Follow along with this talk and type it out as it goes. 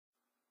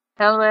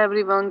Hello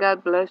everyone,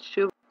 God bless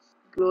you.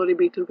 Glory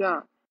be to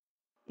God.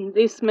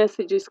 This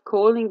message is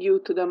calling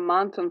you to the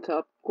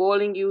mountaintop,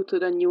 calling you to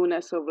the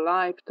newness of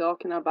life,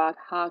 talking about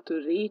how to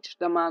reach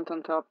the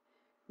mountaintop.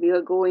 We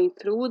are going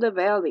through the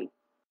valley.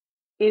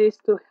 It is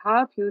to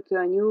help you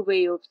to a new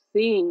way of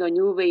seeing, a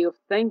new way of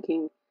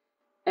thinking,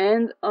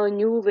 and a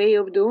new way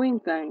of doing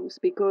things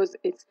because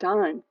it's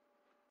time.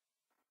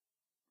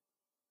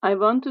 I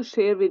want to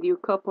share with you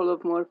a couple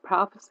of more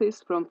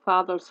prophecies from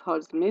Father's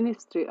Heart's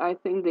ministry. I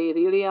think they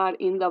really are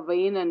in the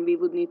vein, and we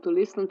would need to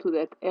listen to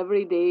that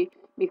every day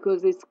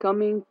because it's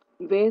coming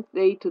with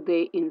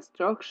day-to-day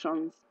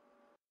instructions.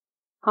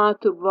 How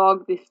to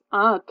walk this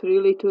out,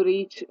 really to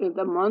reach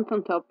the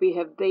mountaintop. We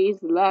have days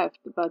left,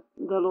 but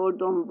the Lord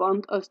don't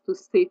want us to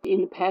sit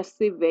in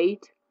passive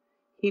wait.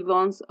 He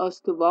wants us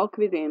to walk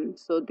with Him.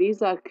 So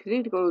these are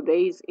critical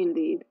days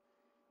indeed.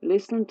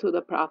 Listen to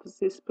the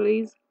prophecies,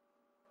 please.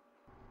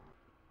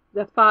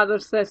 The Father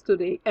says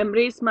today,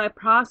 embrace my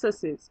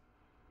processes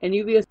and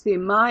you will see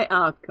my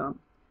outcome.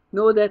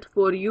 Know that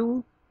for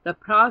you, the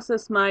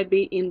process might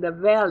be in the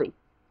valley,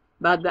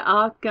 but the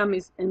outcome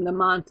is in the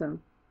mountain.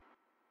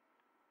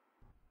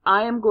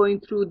 I am going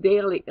through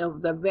daily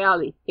of the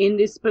valley. In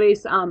this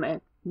place I'm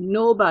at,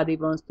 nobody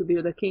wants to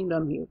build a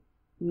kingdom here.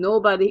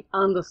 Nobody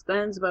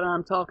understands what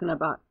I'm talking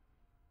about.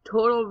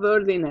 Total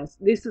worldliness.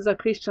 This is a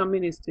Christian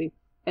ministry,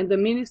 and the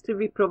ministry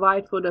we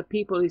provide for the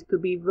people is to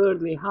be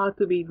worldly. How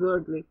to be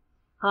worldly,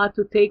 how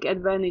to take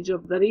advantage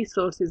of the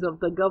resources of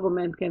the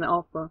government can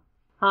offer,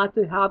 how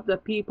to help the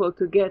people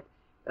to get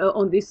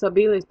on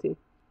disability.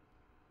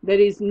 There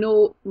is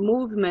no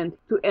movement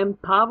to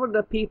empower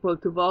the people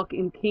to walk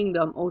in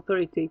kingdom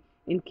authority,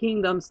 in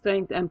kingdom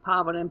strength and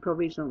power and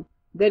provision.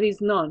 There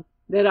is none.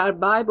 There are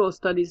Bible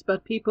studies,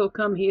 but people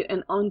come here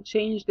and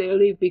unchange their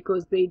life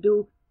because they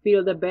do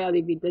fill the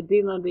belly with the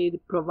dinner they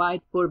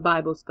provide for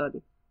Bible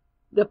study.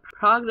 The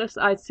progress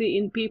I see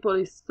in people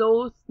is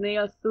so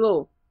snail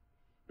slow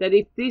that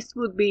if this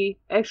would be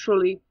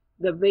actually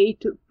the way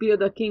to build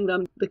the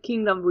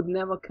kingdom would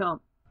never come.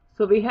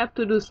 So we have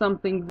to do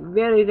something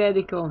very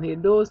radical here,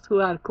 those who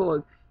are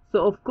called.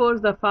 So of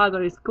course the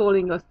Father is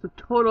calling us to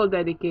total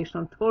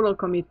dedication, total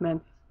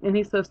commitment, and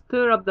He says,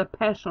 stir up the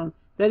passion.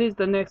 That is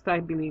the next, I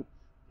believe.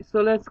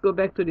 So let's go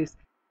back to this.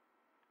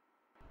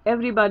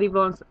 Everybody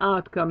wants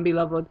outcome,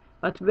 beloved,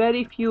 but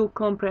very few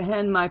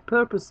comprehend my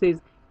purposes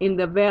in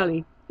the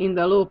valley, in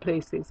the low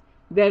places.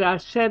 There are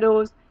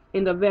shadows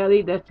in the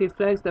valley that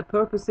reflects the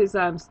purposes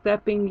I am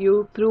stepping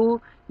you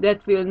through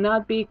that will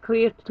not be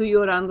clear to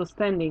your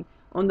understanding.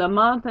 On the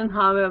mountain,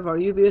 however,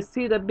 you will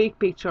see the big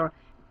picture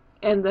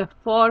and the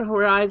far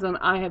horizon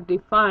I have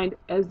defined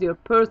as your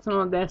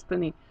personal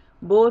destiny.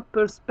 Both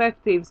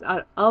perspectives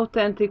are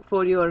authentic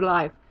for your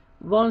life.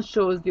 One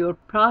shows your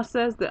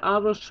process, the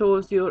other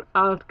shows your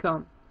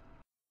outcome.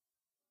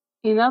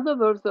 In other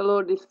words, the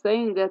Lord is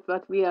saying that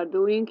what we are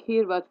doing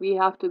here, what we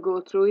have to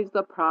go through is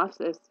the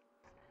process.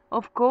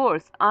 Of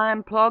course, I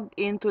am plugged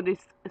into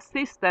this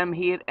system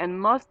here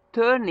and must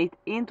turn it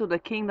into the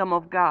kingdom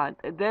of God.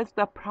 That's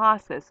the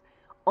process.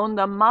 On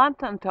the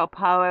mountaintop,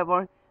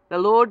 however, the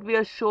Lord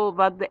will show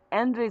what the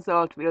end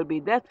result will be.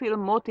 That will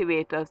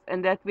motivate us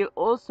and that will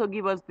also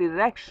give us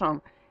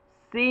direction,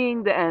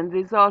 seeing the end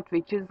result,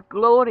 which is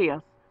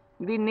glorious.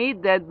 We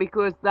need that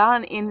because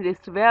down in this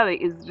valley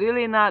is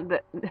really not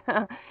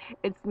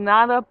it's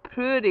not a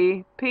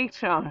pretty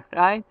picture,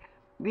 right?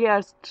 We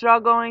are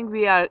struggling,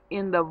 we are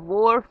in the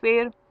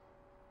warfare.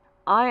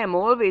 I am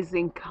always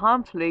in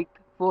conflict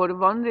for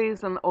one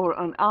reason or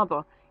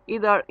another,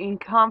 either in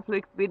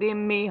conflict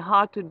within me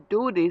how to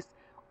do this,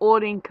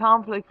 or in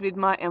conflict with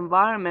my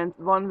environment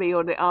one way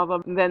or the other.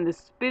 When the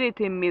spirit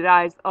in me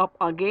rise up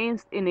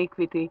against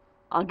iniquity,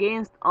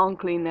 against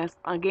uncleanness,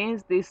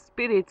 against these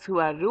spirits who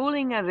are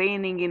ruling and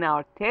reigning in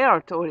our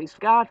territories,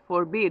 God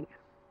forbid.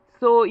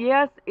 So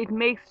yes, it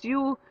makes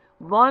you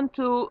want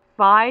to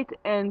fight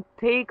and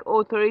take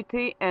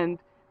authority and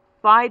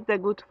fight the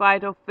good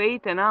fight of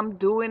faith, and I'm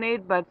doing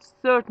it, but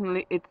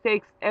certainly it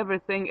takes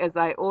everything, as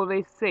I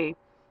always say.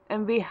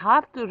 And we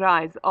have to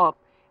rise up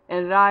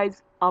and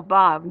rise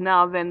above.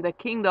 Now, when the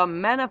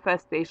kingdom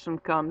manifestation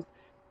comes,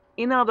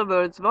 in other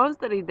words, once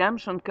the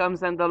redemption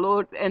comes and the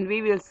Lord, and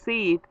we will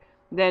see it,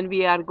 then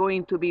we are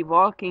going to be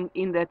walking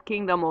in that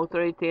kingdom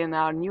authority and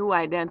our new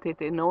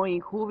identity,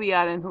 knowing who we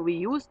are and who we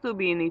used to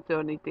be in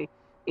eternity.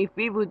 If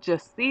we would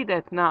just see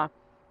that now,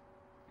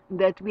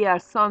 that we are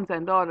sons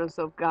and daughters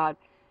of God,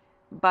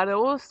 but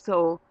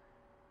also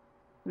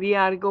we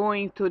are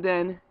going to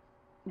then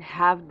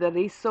have the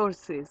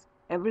resources.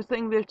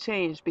 Everything will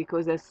change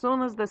because as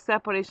soon as the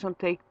separation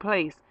takes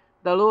place,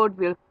 the Lord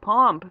will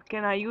pump,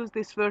 can I use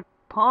this word,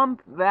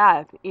 pump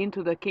wealth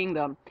into the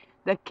kingdom.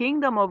 The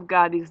kingdom of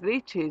God is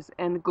riches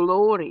and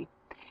glory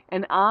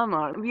and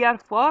honor. We are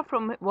far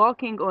from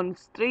walking on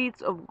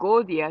streets of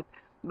gold yet,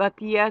 but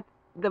yet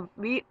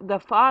the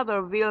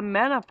Father will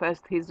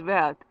manifest His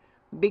wealth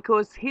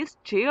because His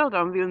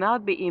children will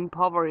not be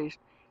impoverished.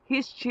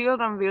 His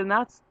children will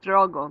not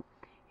struggle.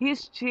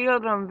 His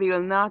children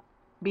will not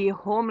be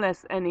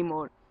homeless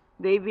anymore.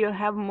 They will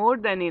have more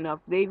than enough.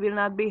 They will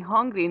not be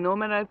hungry, no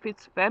matter if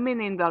it's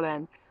famine in the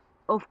land.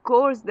 Of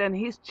course, then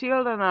his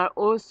children are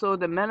also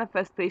the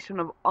manifestation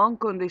of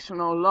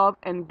unconditional love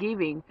and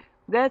giving.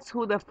 That's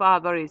who the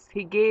Father is.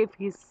 He gave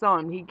his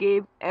Son. He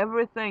gave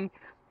everything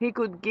he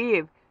could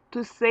give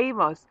to save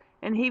us.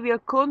 And he will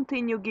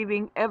continue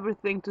giving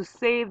everything to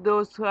save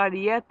those who are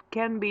yet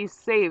can be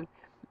saved.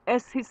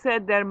 As he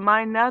said, there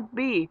might not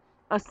be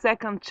a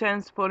second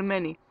chance for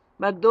many,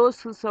 but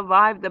those who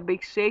survive the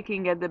big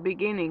shaking at the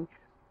beginning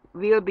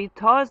will be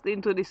tossed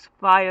into this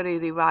fiery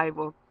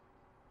revival.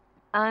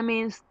 I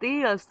mean,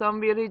 still some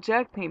will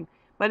reject him,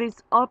 but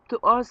it's up to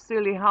us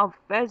really how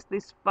fast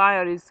this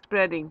fire is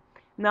spreading.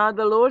 Now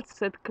the Lord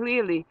said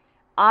clearly,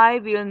 I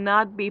will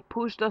not be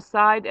pushed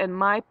aside and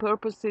my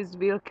purposes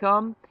will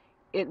come.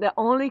 The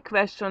only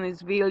question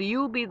is, will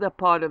you be the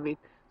part of it?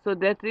 So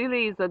that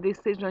really is a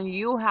decision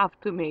you have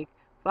to make.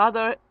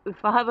 Father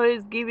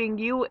is giving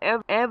you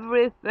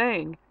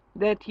everything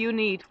that you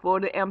need for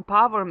the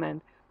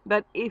empowerment.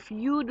 But if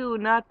you do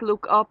not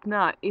look up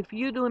now, if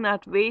you do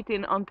not wait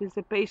in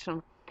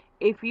anticipation,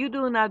 if you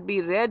do not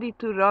be ready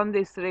to run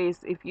this race,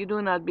 if you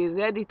do not be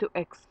ready to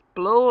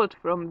explode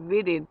from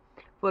within,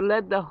 for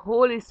let the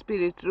Holy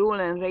Spirit rule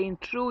and reign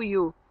through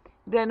you,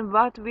 then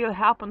what will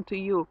happen to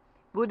you?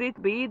 Would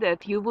it be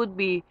that you would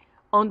be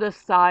on the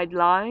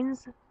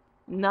sidelines,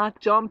 not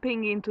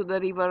jumping into the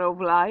river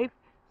of life?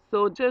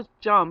 So just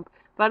jump.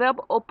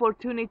 Whatever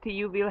opportunity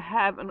you will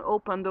have an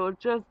open door,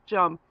 just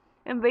jump.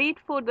 And wait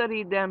for the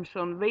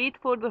redemption. Wait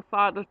for the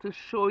Father to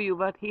show you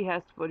what He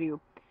has for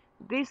you.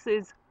 This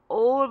is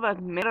all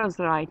what matters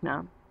right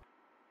now.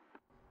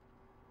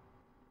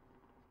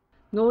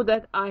 Know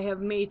that I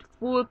have made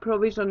full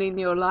provision in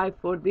your life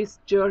for this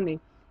journey.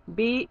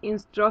 Be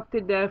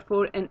instructed,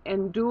 therefore, and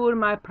endure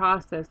my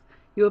process.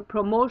 Your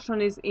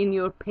promotion is in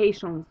your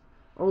patience.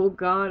 Oh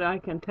God, I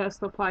can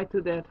testify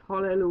to that.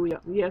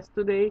 Hallelujah.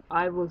 Yesterday,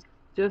 I was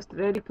just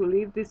ready to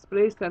leave this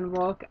place and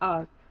walk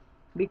out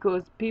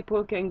because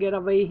people can get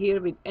away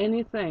here with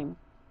anything,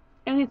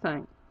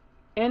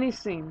 any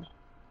sin,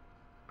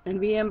 and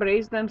we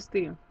embrace them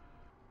still.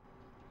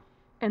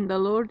 And the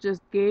Lord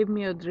just gave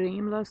me a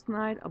dream last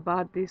night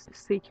about this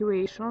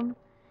situation.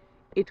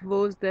 It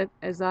was that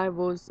as I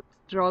was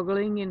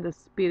struggling in the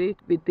spirit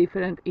with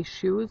different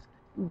issues,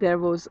 there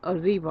was a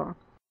river.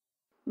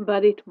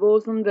 But it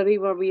wasn't the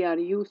river we are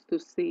used to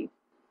see.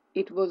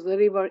 It was the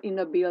river in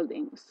a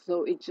building.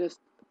 So it just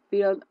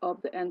filled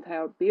up the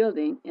entire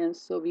building. And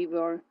so we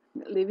were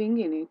living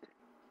in it,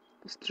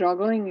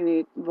 struggling in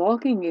it,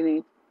 walking in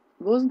it.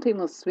 It wasn't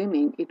even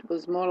swimming. It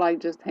was more like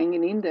just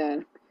hanging in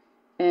there,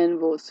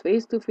 and was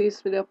face to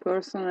face with a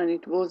person, and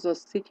it was a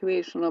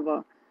situation of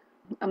a,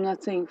 I'm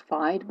not saying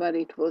fight, but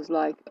it was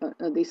like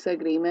a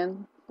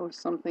disagreement or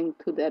something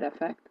to that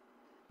effect.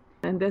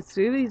 And that's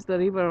really is the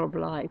river of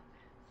life.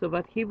 So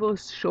what he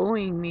was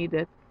showing me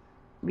that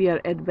we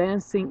are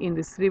advancing in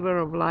this river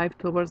of life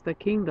towards the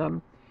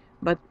kingdom,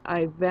 but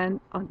I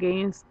went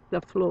against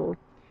the flow.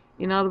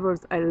 In other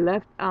words, I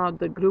left out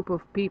the group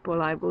of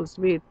people I was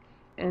with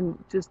and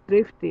just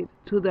drifted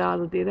to the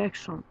other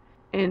direction.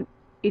 And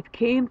it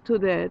came to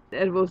that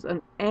there was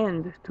an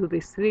end to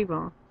this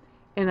river,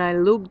 and I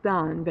looked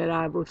down where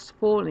I was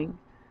falling,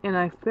 and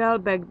I fell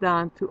back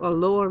down to a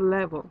lower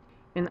level,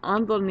 and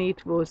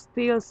underneath was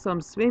still some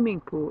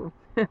swimming pool,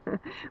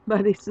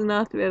 but it's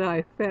not where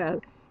I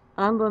fell.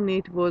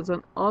 Underneath was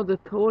an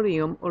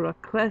auditorium or a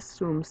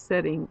classroom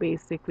setting,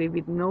 basically,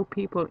 with no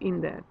people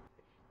in there.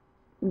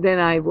 Then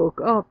I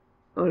woke up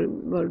or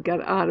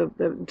got out of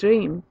the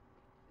dream,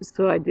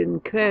 so I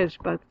didn't crash,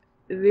 but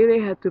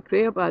really had to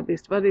pray about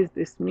this. What does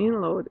this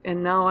mean, Lord?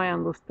 And now I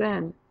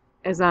understand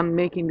as I'm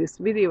making this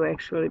video,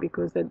 actually,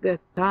 because at that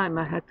time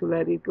I had to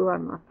let it go.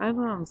 I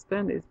don't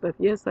understand this, but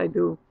yes, I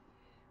do.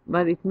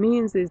 What it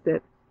means is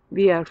that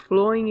we are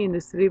flowing in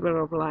this river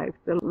of life.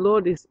 The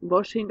Lord is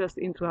washing us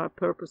into our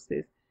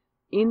purposes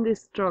in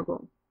this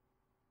struggle.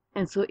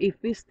 And so if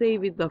we stay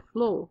with the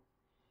flow,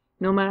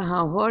 no matter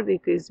how hard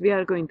it is, we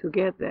are going to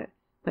get there.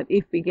 But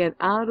if we get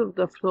out of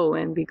the flow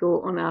and we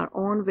go on our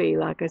own way,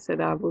 like I said,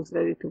 I was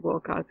ready to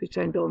walk out, which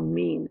I don't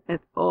mean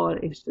at all.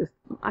 It's just,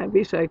 I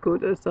wish I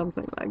could or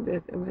something like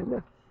that. I mean,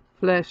 the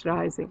flesh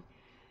rising.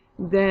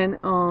 Then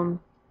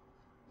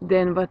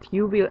what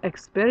you will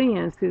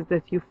experience is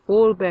that you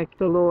fall back to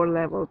the lower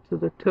level, to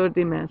the third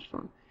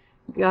dimension.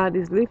 God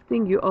is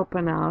lifting you up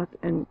and out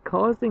and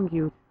causing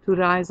you to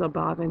rise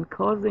above and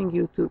causing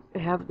you to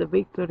have the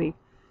victory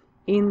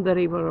in the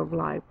river of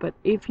life. But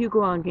if you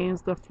go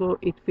against the flow,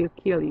 it will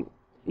kill you.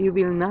 You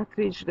will not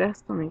reach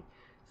destiny.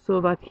 So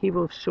what he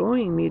was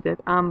showing me that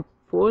I'm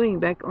falling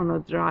back on a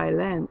dry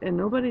land and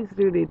nobody's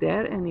really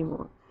there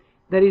anymore.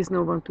 There is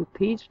no one to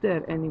teach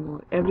there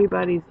anymore.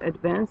 Everybody is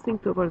advancing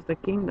towards the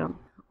kingdom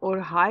or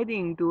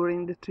hiding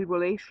during the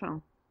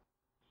tribulation.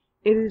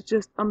 It is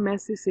just a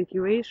messy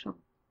situation.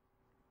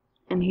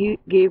 And he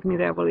gave me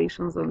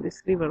revelations on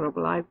this river of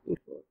life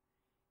before.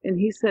 And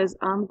he says,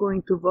 I'm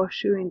going to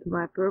wash you into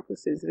my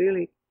purposes.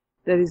 Really,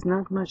 there is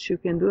not much you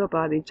can do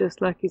about it. Just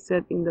like he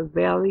said, in the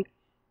valley,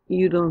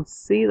 you don't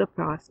see the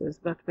process,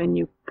 but when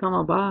you come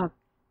above,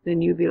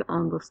 then you will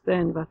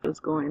understand what was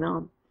going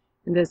on.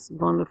 And that's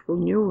wonderful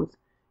news.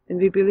 And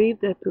we believe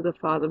that to the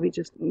Father. We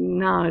just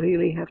now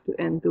really have to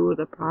endure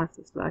the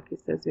process. Like He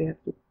says, we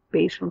have to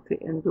patiently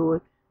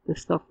endure the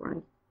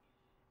suffering.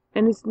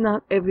 And it's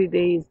not every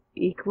day is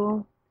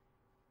equal.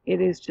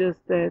 It is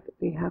just that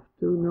we have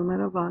to, no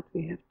matter what,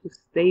 we have to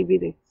stay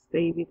with it,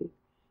 stay with it.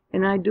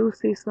 And I do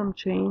see some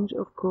change,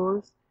 of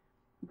course,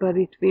 but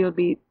it will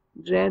be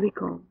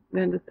radical.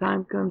 When the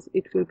time comes,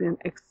 it will be an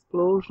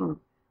explosion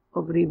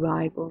of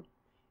revival.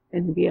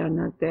 And we are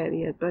not there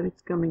yet, but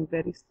it's coming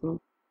very soon.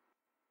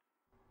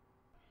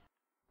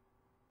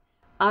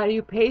 Are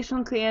you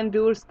patiently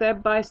endure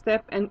step by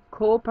step and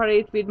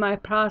cooperate with my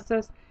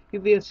process? You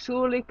will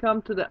surely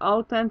come to the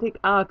authentic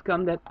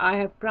outcome that I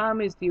have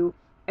promised you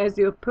as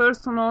your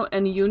personal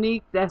and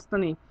unique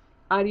destiny.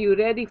 Are you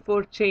ready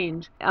for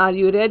change? Are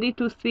you ready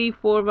to see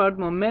forward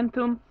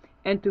momentum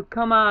and to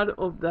come out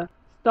of the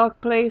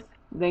stuck place?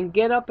 Then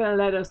get up and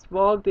let us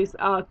walk this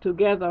out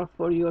together,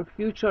 for your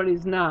future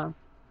is now.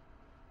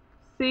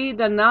 See,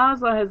 the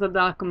NASA has a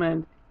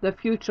document, The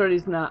Future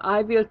is Now.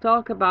 I will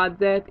talk about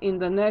that in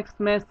the next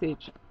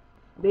message.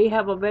 They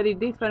have a very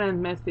different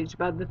message,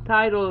 but the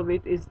title of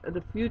it is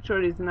The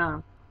Future is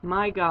Now.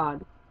 My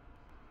God.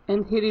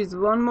 And here is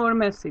one more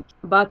message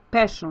about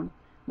passion.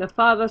 The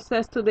Father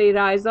says today,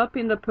 rise up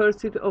in the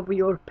pursuit of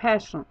your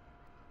passion.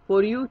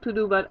 For you to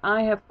do what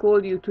I have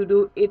called you to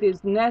do, it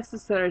is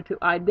necessary to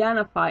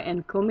identify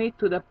and commit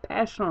to the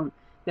passion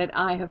that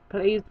I have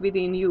placed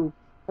within you.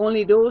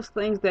 Only those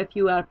things that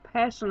you are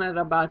passionate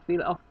about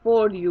will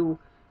afford you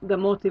the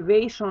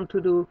motivation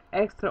to do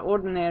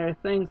extraordinary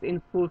things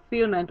in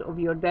fulfillment of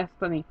your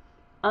destiny.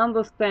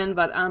 Understand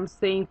what I'm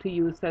saying to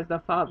you, says the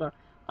Father.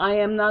 I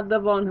am not the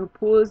one who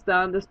pulls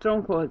down the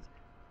strongholds.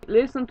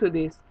 Listen to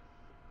this.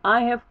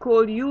 I have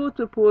called you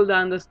to pull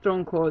down the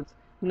strongholds,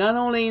 not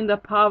only in the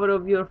power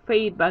of your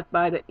faith, but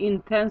by the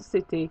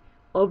intensity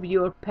of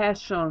your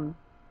passion.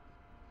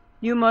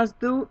 You must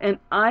do, and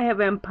I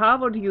have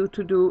empowered you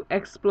to do,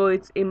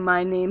 exploits in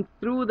my name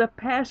through the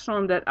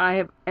passion that I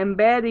have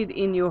embedded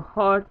in your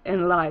heart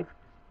and life.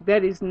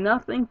 There is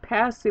nothing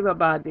passive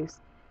about this.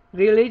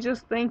 Religious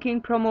thinking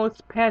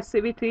promotes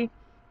passivity,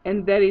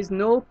 and there is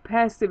no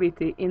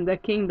passivity in the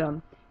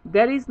kingdom.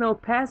 There is no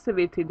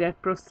passivity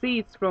that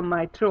proceeds from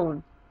my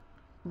throne.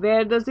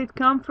 Where does it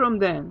come from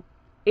then?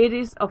 It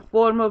is a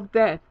form of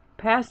death.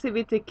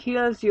 Passivity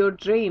kills your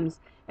dreams,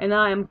 and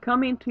I am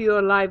coming to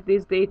your life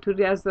this day to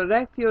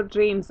resurrect your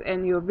dreams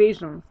and your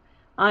visions.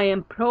 I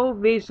am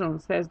pro-vision,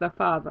 says the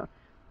Father.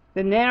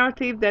 The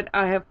narrative that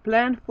I have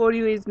planned for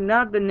you is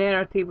not the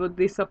narrative of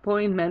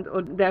disappointment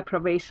or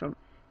deprivation.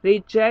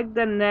 Reject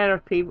the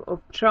narrative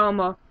of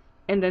trauma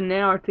and the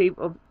narrative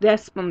of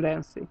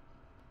despondency.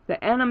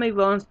 The enemy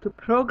wants to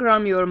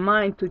program your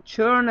mind to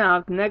churn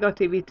out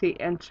negativity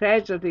and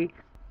tragedy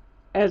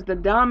as the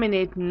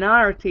dominant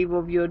narrative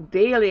of your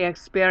daily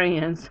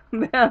experience.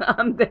 Well,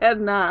 I'm there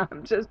now.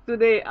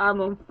 Today I'm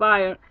on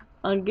fire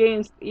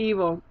against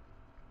evil.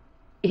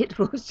 It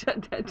was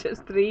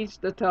just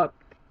reached the top.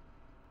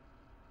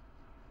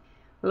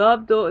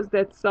 Love those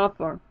that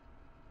suffer.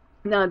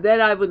 Now that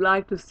I would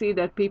like to see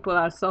that people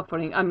are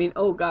suffering. I mean,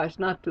 oh gosh,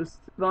 not to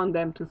want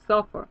them to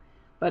suffer,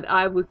 but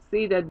I would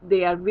see that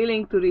they are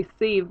willing to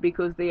receive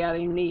because they are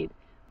in need.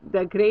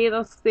 The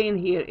greatest sin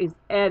here is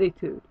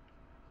attitude.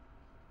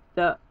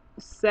 The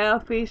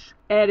selfish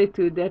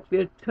attitude that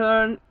will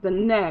turn the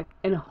neck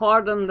and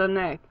harden the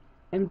neck,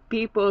 and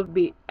people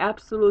be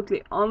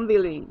absolutely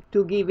unwilling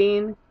to give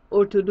in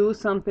or to do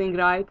something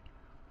right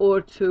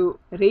or to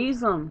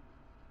reason.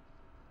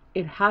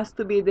 It has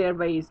to be their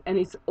ways, and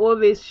it's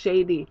always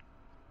shady.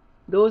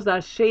 Those are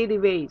shady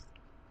ways.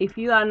 If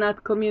you are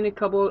not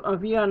communicable, or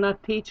if you are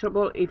not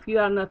teachable, if you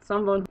are not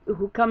someone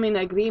who come in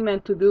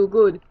agreement to do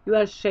good, you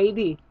are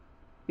shady.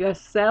 You are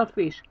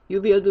selfish.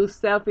 You will do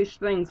selfish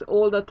things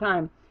all the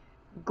time,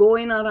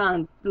 going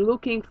around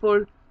looking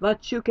for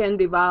what you can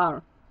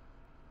devour.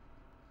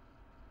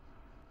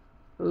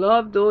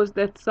 Love those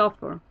that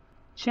suffer.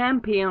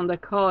 Champion the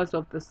cause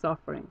of the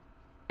suffering.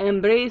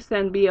 Embrace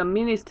and be a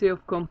ministry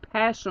of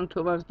compassion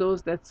towards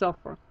those that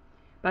suffer.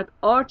 But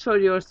usher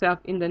yourself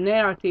in the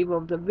narrative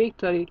of the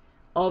victory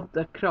of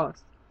the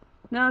cross.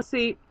 Now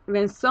see,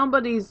 when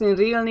somebody is in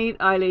real need,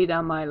 I lay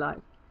down my life.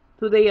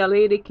 Today a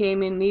lady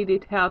came in,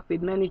 needed help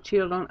with many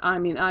children.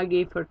 I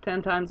gave her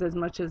 10 times as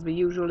much as we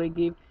usually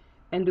give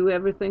and do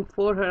everything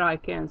for her I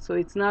can. So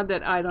it's not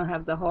that I don't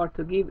have the heart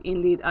to give.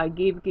 Indeed, I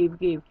give.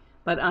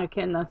 But I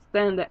cannot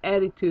stand the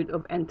attitude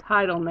of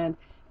entitlement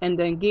and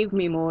then give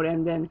me more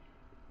and then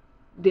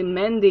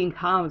demanding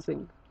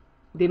housing,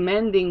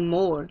 demanding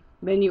more,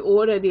 when you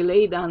already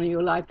lay down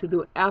your life to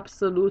do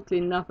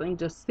absolutely nothing,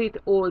 just sit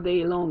all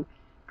day long,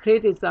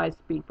 criticize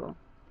people,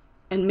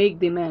 and make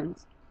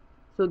demands.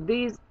 So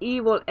this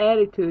evil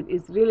attitude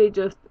is really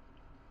just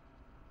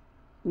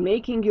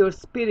making your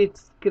spirit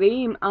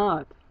scream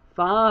out,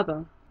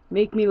 Father,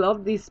 make me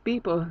love these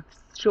people,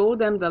 show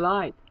them the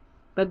light.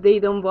 But they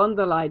don't want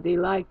the light. They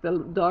like the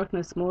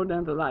darkness more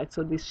than the light.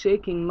 So this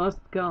shaking must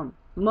come,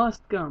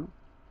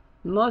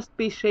 must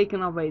be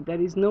shaken away.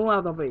 There is no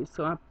other way.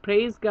 So I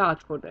praise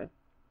God for that.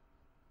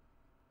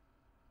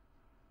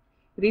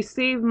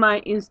 Receive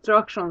my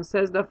instruction,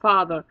 says the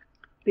Father.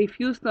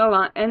 Refuse to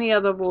allow any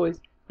other voice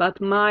but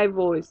my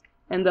voice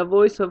and the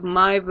voice of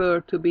my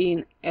word to be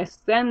in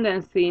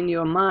ascendancy in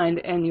your mind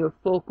and your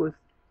focus.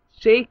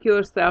 Shake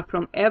yourself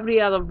from every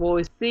other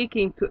voice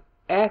seeking to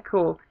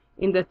echo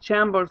in the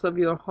chambers of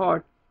your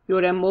heart,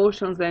 your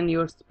emotions, and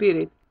your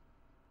spirit.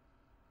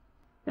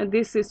 And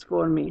this is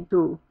for me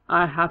too.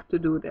 I have to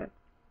do that.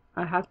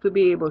 I have to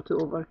be able to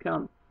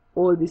overcome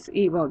all this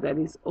evil that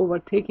is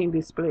overtaking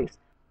this place.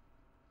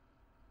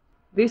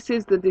 This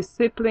is the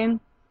discipline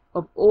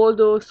of all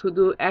those who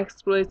do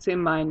exploits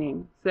in my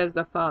name, says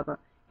the Father.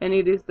 And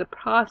it is the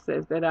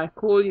process that I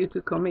call you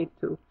to commit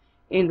to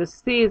in the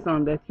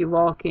season that you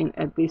walk in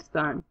at this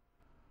time.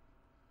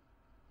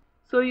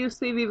 So you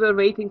see, we were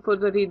waiting for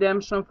the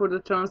redemption, for the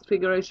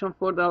transfiguration,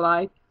 for the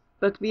light,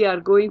 but we are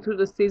going through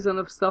the season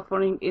of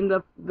suffering in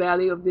the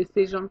valley of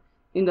decision,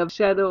 in the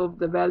shadow of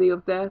the valley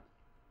of death.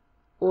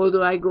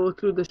 Although I go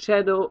through the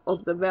shadow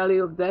of the valley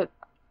of death,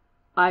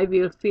 I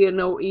will fear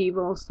no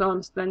evil.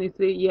 Psalms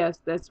 23, yes,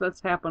 that's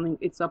what's happening.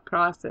 It's a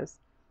process.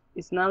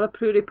 It's not a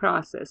pretty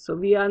process. So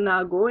we are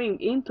now going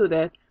into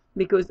that,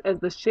 because as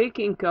the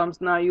shaking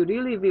comes, now you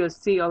really will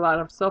see a lot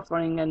of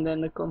suffering, and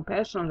then the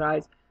compassion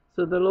rise.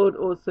 So the Lord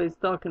also is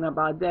talking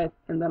about that,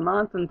 and the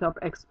mountaintop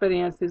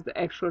experience is the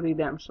actual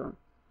redemption.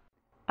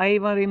 I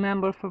even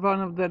remember for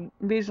one of the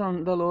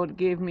visions the Lord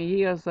gave me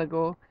years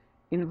ago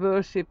in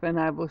worship, and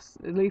I was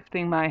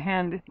lifting my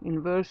hand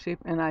in worship,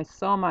 and I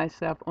saw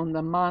myself on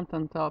the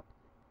mountaintop,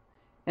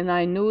 and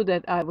I knew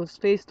that I was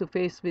face to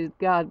face with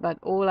God, but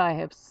all I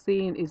have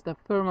seen is the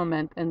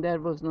firmament, and there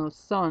was no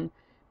sun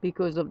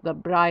because of the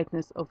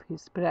brightness of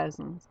His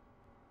presence.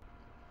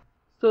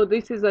 So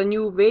this is a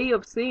new way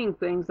of seeing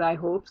things, I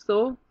hope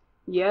so.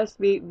 Yes,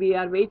 we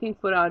are waiting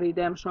for our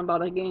redemption,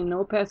 but again,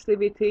 no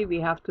passivity. We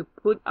have to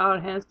put our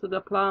hands to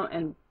the plow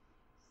and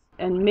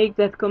make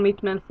that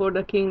commitment for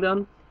the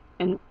kingdom,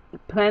 and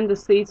plant the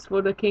seeds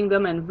for the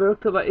kingdom and work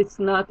toward. It's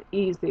not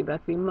easy,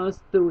 but we must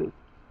do it.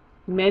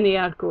 Many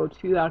are called,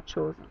 few are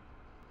chosen.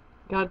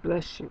 God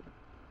bless you.